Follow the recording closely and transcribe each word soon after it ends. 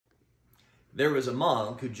There was a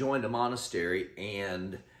monk who joined a monastery,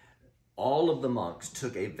 and all of the monks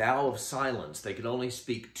took a vow of silence. They could only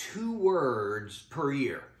speak 2 words per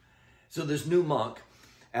year. So this new monk,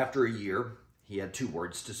 after a year, he had 2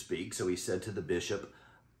 words to speak. So he said to the bishop,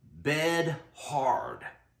 "Bed hard."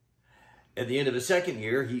 At the end of the 2nd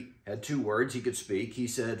year, he had 2 words he could speak. He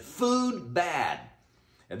said, "Food bad."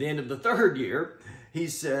 At the end of the 3rd year, he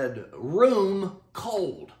said, "Room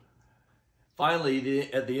cold."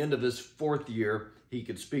 Finally, at the end of his 4th year, he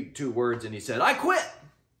could speak 2 words, and he said, "I quit."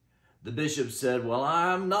 The bishop said, "Well,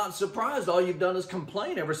 I'm not surprised. All you've done is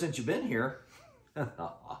complain ever since you've been here."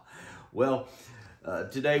 Well,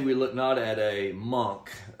 today we look not at a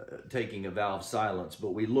monk taking a vow of silence,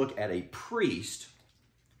 but we look at a priest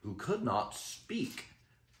who could not speak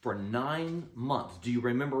for 9 months. Do you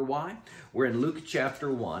remember why? We're in Luke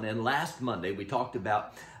chapter 1, and last Monday we talked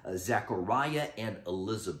about Zechariah and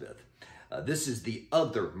Elizabeth. This is the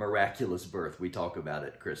other miraculous birth we talk about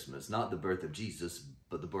at Christmas, not the birth of Jesus,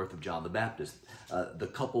 but the birth of John the Baptist. The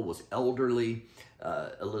couple was elderly.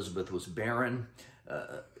 Elizabeth was barren.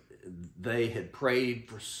 They had prayed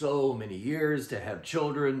for so many years to have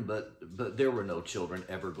children, but there were no children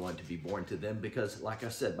ever going to be born to them because, like I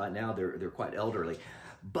said, by now they're quite elderly.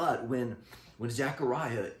 But when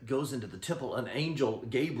Zechariah goes into the temple, an angel,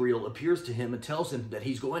 Gabriel, appears to him and tells him that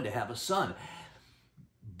he's going to have a son.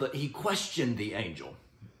 But he questioned the angel,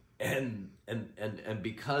 and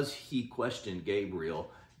because he questioned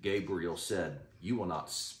Gabriel, Gabriel said, "You will not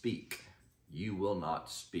speak. You will not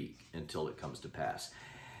speak until it comes to pass."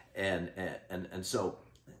 And so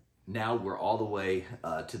now we're all the way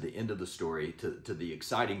to the end of the story, to the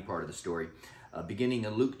exciting part of the story, beginning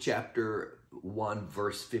in Luke chapter 1,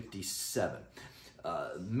 verse 57.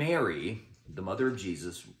 Mary, the mother of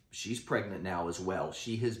Jesus, she's pregnant now as well.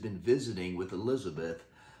 She has been visiting with Elizabeth,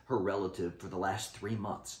 her relative, for the last 3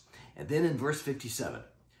 months. And then in verse 57,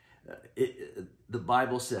 the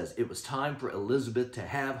Bible says, it was time for Elizabeth to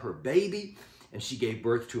have her baby, and she gave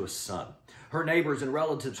birth to a son. Her neighbors and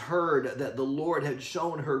relatives heard that the Lord had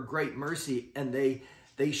shown her great mercy, and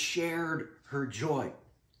they shared her joy.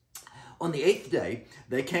 On the 8th day,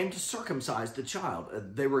 they came to circumcise the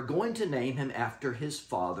child. They were going to name him after his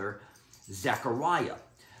father, Zechariah.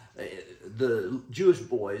 The Jewish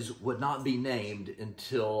boys would not be named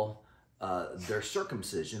until their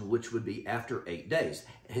circumcision, which would be after 8 days.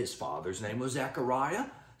 His father's name was Zechariah,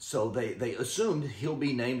 so they assumed he'll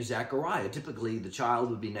be named Zechariah. Typically, the child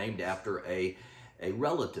would be named after a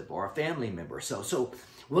relative or a family member. So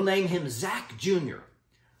we'll name him Zach Jr.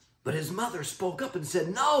 But his mother spoke up and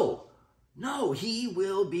said, no, he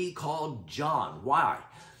will be called John. Why?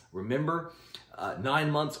 Remember,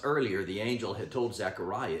 9 months earlier, the angel had told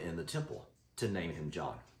Zechariah in the temple to name him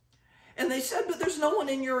John. And they said, but there's no one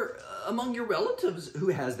among your relatives who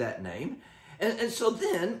has that name. And so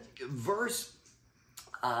then, verse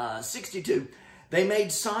 62, they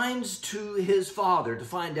made signs to his father to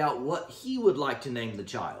find out what he would like to name the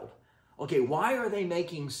child. Okay, why are they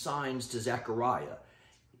making signs to Zechariah?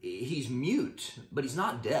 He's mute, but he's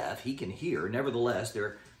not deaf. He can hear. Nevertheless,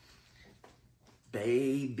 they're,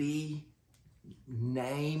 baby,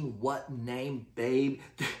 name, what name, babe?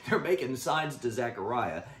 They're making signs to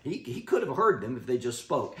Zechariah. He could have heard them if they just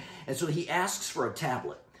spoke. And so he asks for a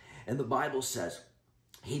tablet. And the Bible says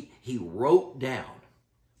he wrote down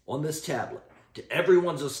on this tablet, to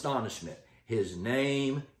everyone's astonishment, his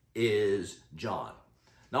name is John.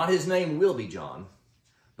 Not his name will be John,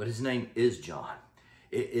 but his name is John.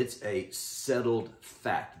 It's a settled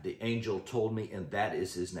fact. The angel told me, and that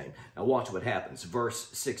is his name. Now watch what happens. Verse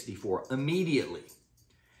 64, immediately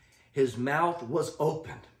his mouth was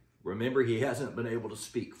opened. Remember, he hasn't been able to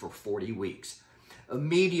speak for 40 weeks.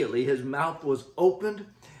 Immediately his mouth was opened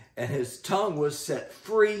and his tongue was set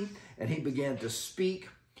free, and he began to speak,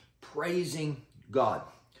 praising God.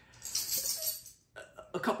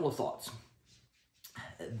 A couple of thoughts.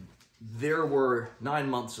 There were 9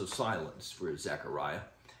 months of silence for Zechariah.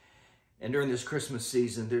 And during this Christmas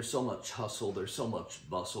season, there's so much hustle, there's so much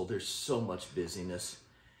bustle, there's so much busyness,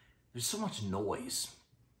 there's so much noise.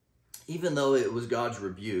 Even though it was God's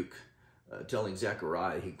rebuke telling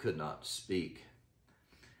Zechariah he could not speak.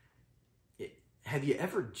 Have you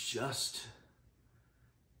ever just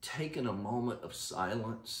taken a moment of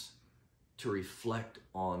silence to reflect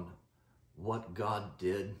on what God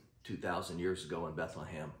did 2,000 years ago in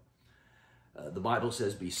Bethlehem? The Bible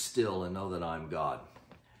says, be still and know that I'm God.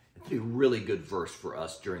 It'd be a really good verse for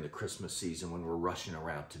us during the Christmas season when we're rushing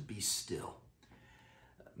around, to be still.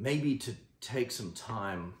 Maybe to take some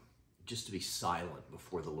time just to be silent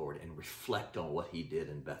before the Lord and reflect on what he did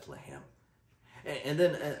in Bethlehem. And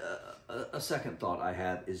then a second thought I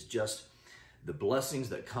have is just the blessings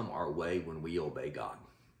that come our way when we obey God.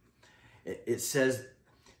 It says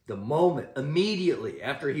the moment, immediately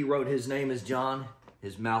after he wrote his name as John,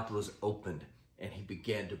 his mouth was opened and he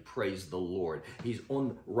began to praise the Lord. He's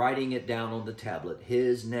writing it down on the tablet.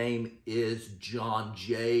 His name is John,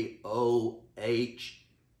 John.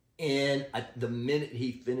 The minute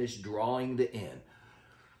he finished drawing the N,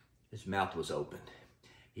 his mouth was opened.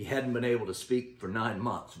 He hadn't been able to speak for 9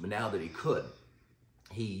 months, but now that he could,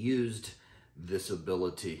 he used this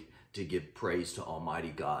ability to give praise to Almighty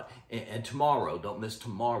God. And tomorrow, don't miss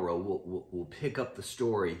tomorrow, we'll pick up the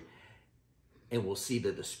story and we'll see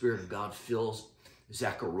that the Spirit of God fills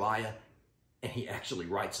Zechariah and he actually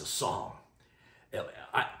writes a song.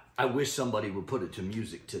 I wish somebody would put it to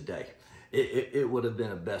music today. It would have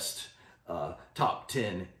been a best top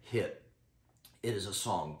 10 hit. It is a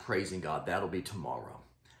song praising God. That'll be tomorrow.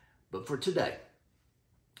 But for today,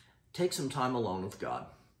 take some time alone with God.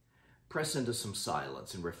 Press into some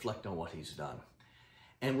silence and reflect on what he's done.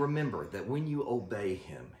 And remember that when you obey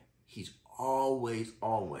him, he's always,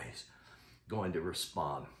 always going to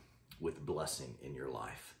respond with blessing in your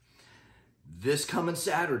life. This coming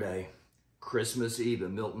Saturday, Christmas Eve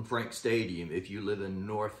at Milton Frank Stadium, if you live in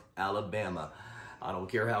North Alabama, I don't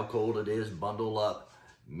care how cold it is, bundle up,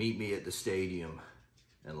 meet me at the stadium,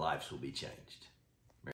 and lives will be changed.